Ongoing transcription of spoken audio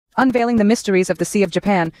Unveiling the mysteries of the Sea of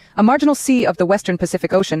Japan, a marginal sea of the western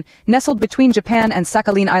Pacific Ocean, nestled between Japan and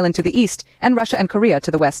Sakhalin Island to the east, and Russia and Korea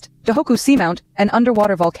to the west. Tohoku Seamount, an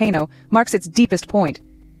underwater volcano, marks its deepest point.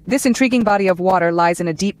 This intriguing body of water lies in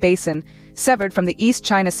a deep basin, severed from the East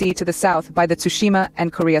China Sea to the south by the Tsushima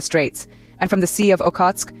and Korea Straits, and from the Sea of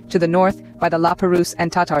Okhotsk to the north by the Perouse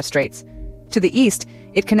and Tatar Straits. To the east,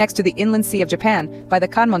 it connects to the Inland Sea of Japan by the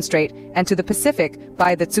Kanmon Strait and to the Pacific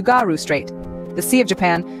by the Tsugaru Strait. The Sea of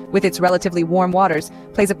Japan, with its relatively warm waters,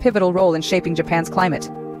 plays a pivotal role in shaping Japan's climate.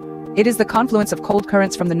 It is the confluence of cold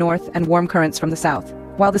currents from the north and warm currents from the south.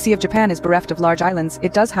 While the Sea of Japan is bereft of large islands,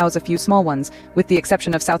 it does house a few small ones, with the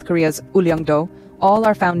exception of South Korea's Uleongdo. All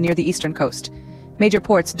are found near the eastern coast. Major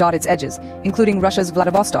ports dot its edges, including Russia's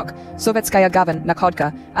Vladivostok, Sovetskaya Gavin,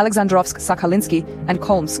 Nakhodka, Alexandrovsk-Sakhalinsky, and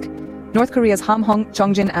Kolmsk, North Korea's Hamhung,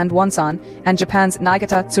 Chongjin and Wonsan, and Japan's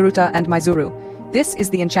Niigata, Tsuruta and Maizuru. This is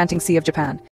the enchanting Sea of Japan.